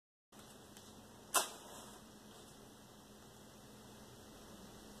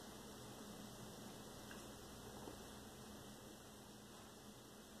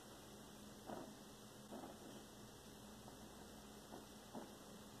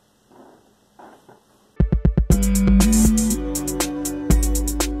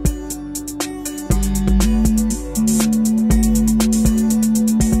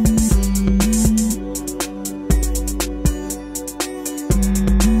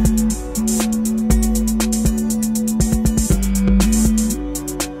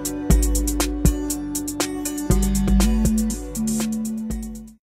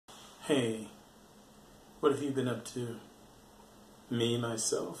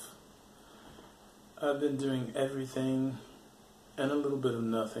myself. I've been doing everything and a little bit of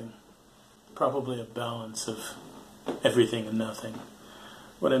nothing. Probably a balance of everything and nothing.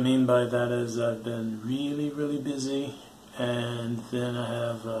 What I mean by that is I've been really busy, and then I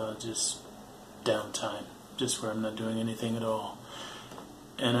have just downtime, just where I'm not doing anything at all.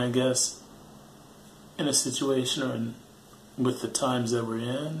 And I guess in a situation or with the times that we're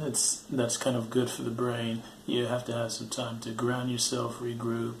in, that's kind of good for the brain. You have to have some time to ground yourself,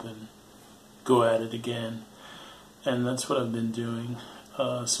 regroup, and go at it again. And that's what I've been doing,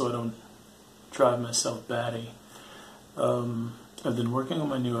 so I don't drive myself batty. I've been working on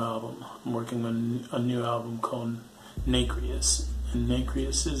my new album. I'm working on a new album called Nacreous. And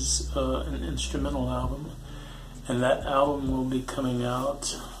Nacreous is an instrumental album. And that album will be coming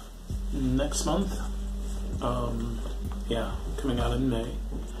out next month. Yeah, coming out in May.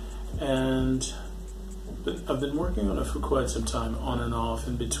 But I've been working on it for quite some time, on and off,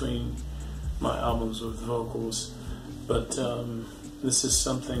 in between my albums with vocals. But this is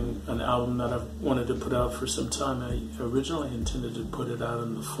an album that I've wanted to put out for some time. I originally intended to put it out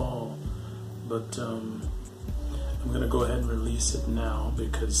in the fall, but I'm going to go ahead and release it now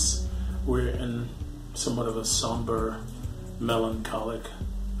because we're in somewhat of a somber, melancholic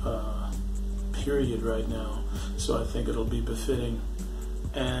period right now. So I think it'll be befitting.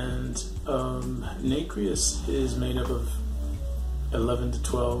 And Nacreous is made up of 11 to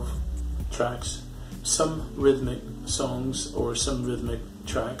 12 tracks, some rhythmic songs or some rhythmic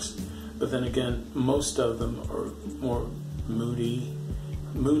tracks, but then again most of them are more moody,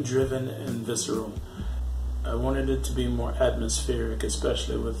 mood-driven and visceral. I wanted it to be more atmospheric,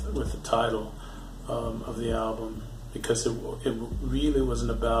 especially with the title of the album, because it really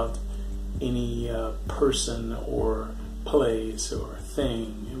wasn't about any person or place or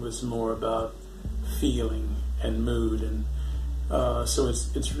thing. It was more about feeling and mood, and so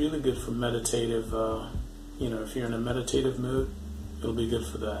it's really good for meditative. If you're in a meditative mood, it'll be good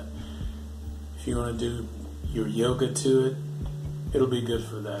for that. If you want to do your yoga to it, it'll be good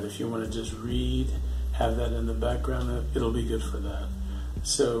for that. If you want to just read, have that in the background, it'll be good for that.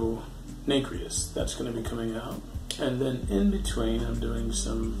 So Nacreous, that's going to be coming out. And then in between, I'm doing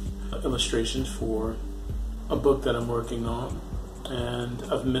some illustrations for a book that I'm working on. And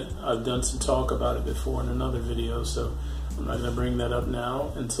I've done some talk about it before in another video, so I'm not going to bring that up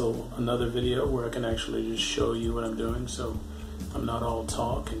now until another video where I can actually just show you what I'm doing, so I'm not all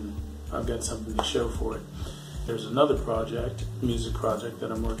talk and I've got something to show for it. There's another project, music project,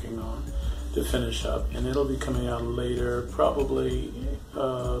 that I'm working on to finish up, and it'll be coming out later, probably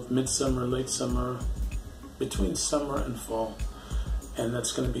midsummer, late summer, between summer and fall. And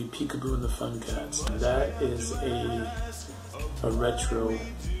that's going to be Peekaboo and the Fun Cats. And that is a retro,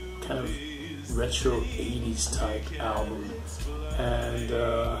 kind of retro 80s type album, and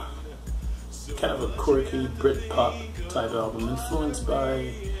kind of a quirky Britpop type album, influenced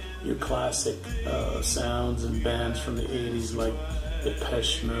by your classic sounds and bands from the 80s like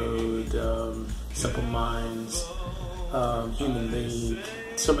Depeche Mode, Simple Minds, Human League,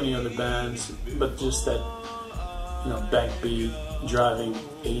 so many other bands, but just that, backbeat, driving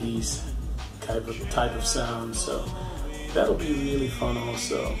 80s type of sound. So that'll be really fun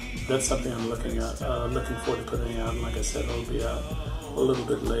also. That's something I'm looking forward to putting out. And like I said, it'll be out a little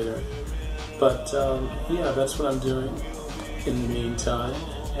bit later. But yeah, that's what I'm doing in the meantime.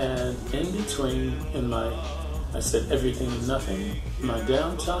 And in between, I said everything and nothing, my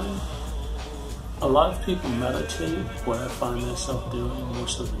downtime, a lot of people meditate. What I find myself doing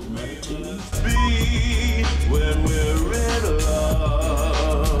mostly meditating. When we're in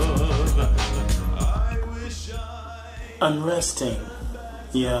love, I'm resting.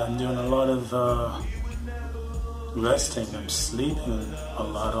 Yeah, I'm doing a lot of resting. I'm sleeping a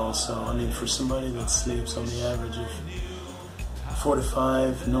lot also. I mean, for somebody that sleeps on the average of 4 to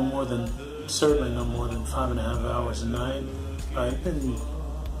 5, certainly no more than 5.5 hours a night,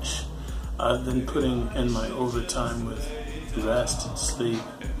 I've been putting in my overtime with rest and sleep,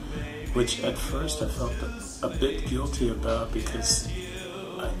 which at first I felt a bit guilty about, because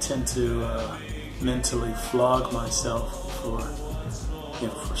I tend to mentally flog myself for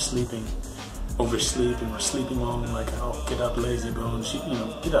sleeping, oversleeping or sleeping long, like, oh, get up, lazy bones,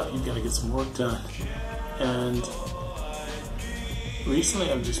 get up, you gotta get some work done. And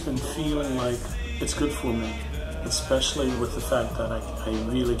recently I've just been feeling like it's good for me, especially with the fact that I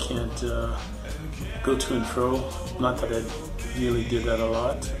really can't go to and fro. Not that I really do that a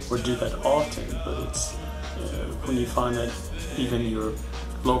lot or do that often, but it's when you find that even your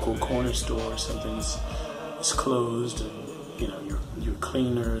local corner store or something is closed, and your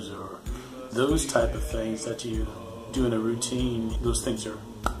cleaners or those type of things that you doing a routine, those things are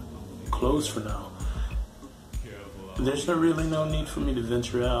closed for now. There's really no need for me to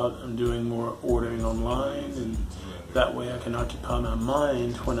venture out. I'm doing more ordering online, and that way I can occupy my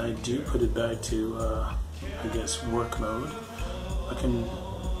mind when I do put it back to, I guess, work mode. I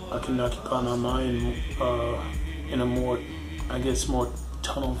can occupy my mind in a more, I guess, more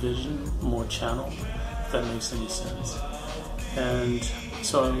tunnel vision, more channel, if that makes any sense. And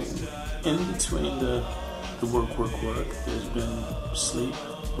so in between the work, there's been sleep,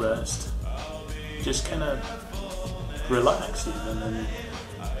 rest, just kind of relax even, and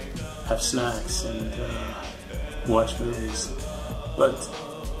have snacks and watch movies. But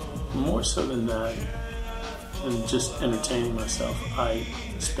more so than that, and just entertaining myself, I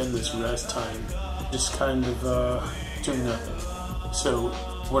spend this rest time just kind of doing nothing. So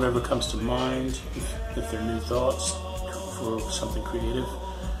whatever comes to mind, if they're new thoughts for something creative,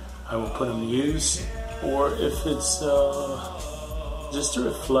 I will put them to use. Or if it's just to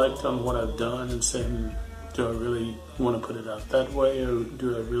reflect on what I've done and say, do I really want to put it out that way, or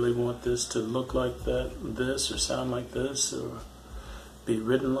do I really want this to look like this, or sound like this, or be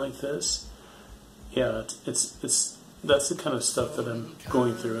written like this? Yeah, it's that's the kind of stuff that I'm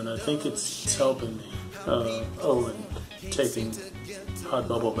going through, and I think it's helping me. And taking hot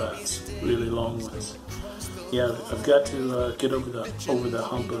bubble baths, really long ones. Yeah, I've got to get over the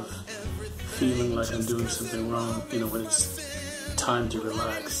hump of feeling like I'm doing something wrong, when it's time to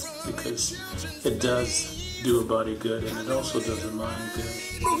relax, because it does do a body good, and it also does a mind good.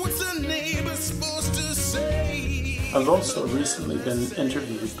 But what's a neighbor supposed to say? I've also recently been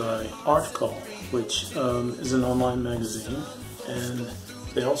interviewed by Art Call, which is an online magazine, and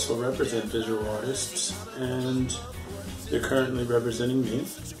they also represent visual artists, and they're currently representing me,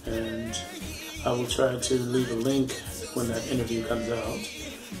 and I will try to leave a link when that interview comes out.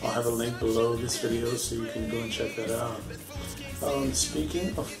 I'll have a link below this video so you can go and check that out. Speaking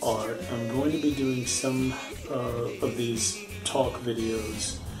of art, I'm going to be doing some of these talk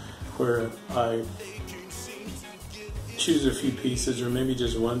videos where I choose a few pieces, or maybe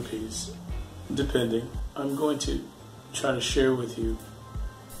just one piece, depending. I'm going to try to share with you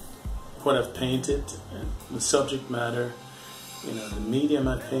what I've painted, and the subject matter, the medium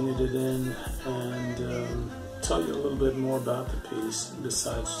I painted it in, and tell you a little bit more about the piece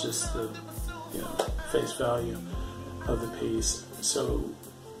besides just the face value of the piece. So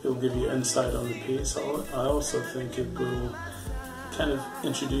it'll give you insight on the piece. I also think it will kind of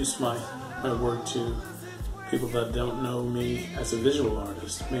introduce my work to people that don't know me as a visual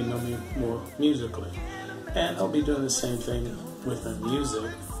artist, may know me more musically. And I'll be doing the same thing with my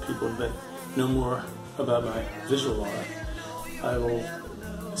music. People that know more about my visual art, I will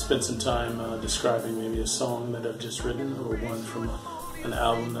spend some time describing maybe a song that I've just written, or one from an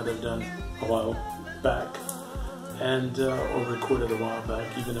album that I've done a while back, and or recorded a while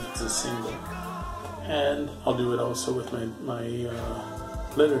back, even if it's a single. And I'll do it also with my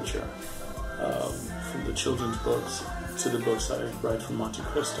literature, from the children's books to the books I write from Monte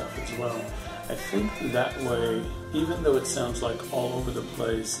Cristo as well. I think that way, even though it sounds like all over the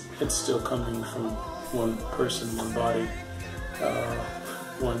place, it's still coming from one person, one body,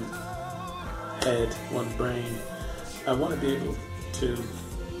 one head, one brain. I want to be able to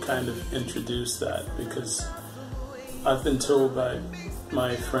kind of introduce that, because I've been told by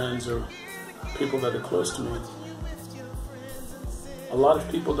my friends or people that are close to me, a lot of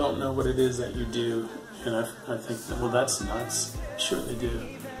people don't know what it is that you do, and I think, well, that's nuts. Sure they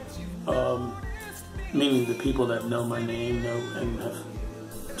do. Meaning the people that know my name, know and have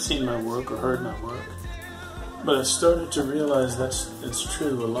seen my work or heard my work. But I started to realize it's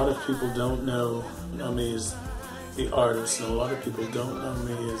true. A lot of people don't know me as the artist, and a lot of people don't know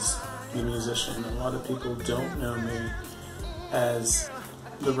me as the musician. A lot of people don't know me as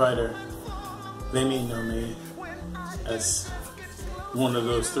the writer. They may know me as one of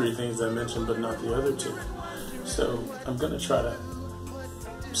those three things I mentioned, but not the other two. So I'm going to try to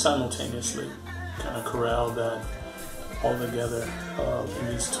simultaneously kind of corral that all together in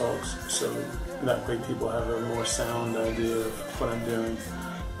these talks, so that way people have a more sound idea of what I'm doing.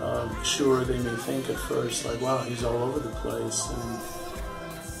 Sure, they may think at first, like, wow, he's all over the place, and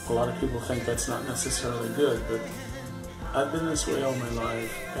a lot of people think that's not necessarily good, but I've been this way all my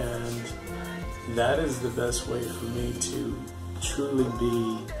life, and that is the best way for me to truly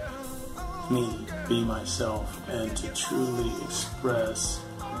be me, be myself, and to truly express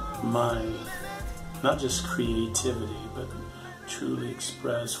my, not just creativity, but truly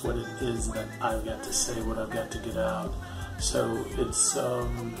express what it is that I've got to say, what I've got to get out. So it's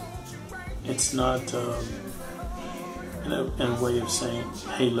not in a way of saying,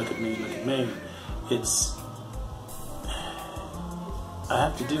 hey, look at me, look at me. It's I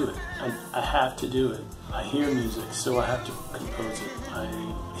have to do it. I have to do it. I hear music, so I have to compose it. I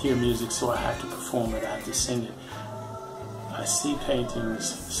hear music, so I have to perform it. I have to sing it. I see paintings,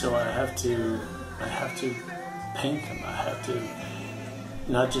 so I have to paint them. I have to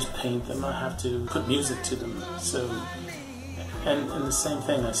not just paint them, I have to put music to them. So, and the same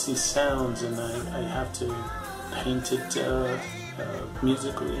thing, I see sounds and I have to paint it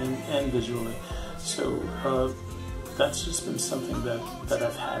musically and visually. So that's just been something that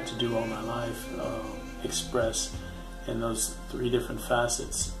I've had to do all my life, express in those three different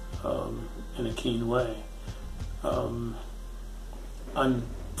facets in a keen way. I'm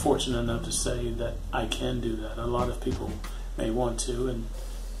fortunate enough to say that I can do that. A lot of people may want to and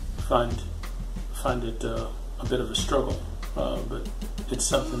find it a bit of a struggle, but it's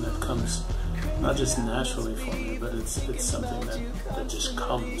something that comes not just naturally for me, but it's something that just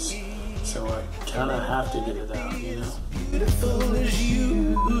comes. So I kind of have to get it out, you know.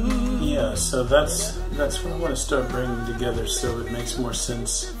 Yeah, so that's what I want to start bringing together, so it makes more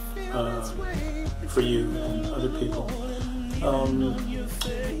sense for you and other people.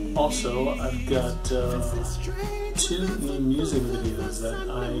 Also, I've got 2 new music videos that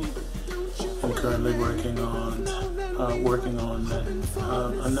I am currently working on. That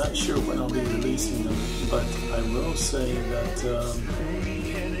I'm not sure when I'll be releasing them, but I will say that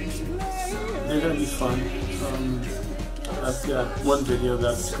they're going to be fun. I've got one video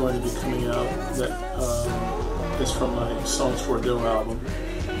that's going to be coming out that is from my Songs for a Dough album,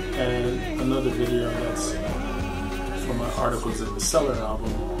 and another video that's from my Articles of the Cellar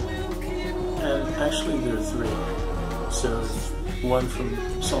album. And actually there are 3. So one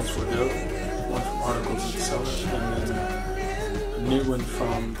from Songs for a Dough, one from Articles of the Cellar, and then a new one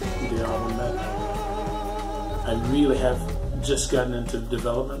from the album that I really have just gotten into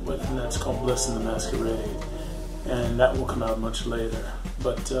development with, and that's called Bliss in the Masquerade. And that will come out much later.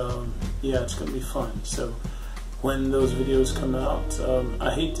 But yeah, it's going to be fun. So when those videos come out,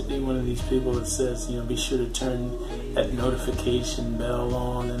 I hate to be one of these people that says, you know, be sure to turn that notification bell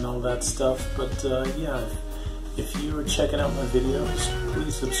on and all that stuff. But yeah, if you are checking out my videos,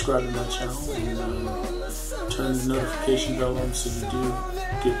 please subscribe to my channel and turn the notification bell on so you do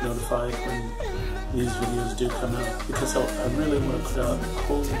get notified when these videos do come out, because I really want to put out a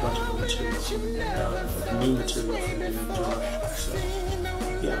whole bunch of material, new material for you to enjoy. So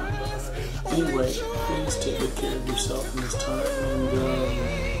yeah. Anyway, please take good care of yourself in this time, and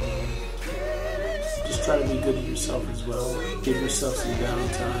just try to be good to yourself as well. Give yourself some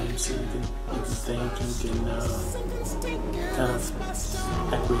downtime so you can think, and you can kind of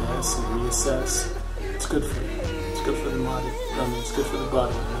acquiesce and reassess. It's good for you. It's good for the body. It's good for the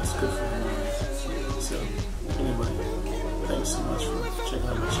body, and it's good for the mind. So anyway, thanks so much for checking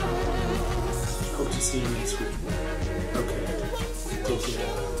out my channel. Hope to see you next week. Okay, take care.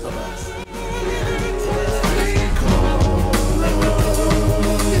 Bye-bye.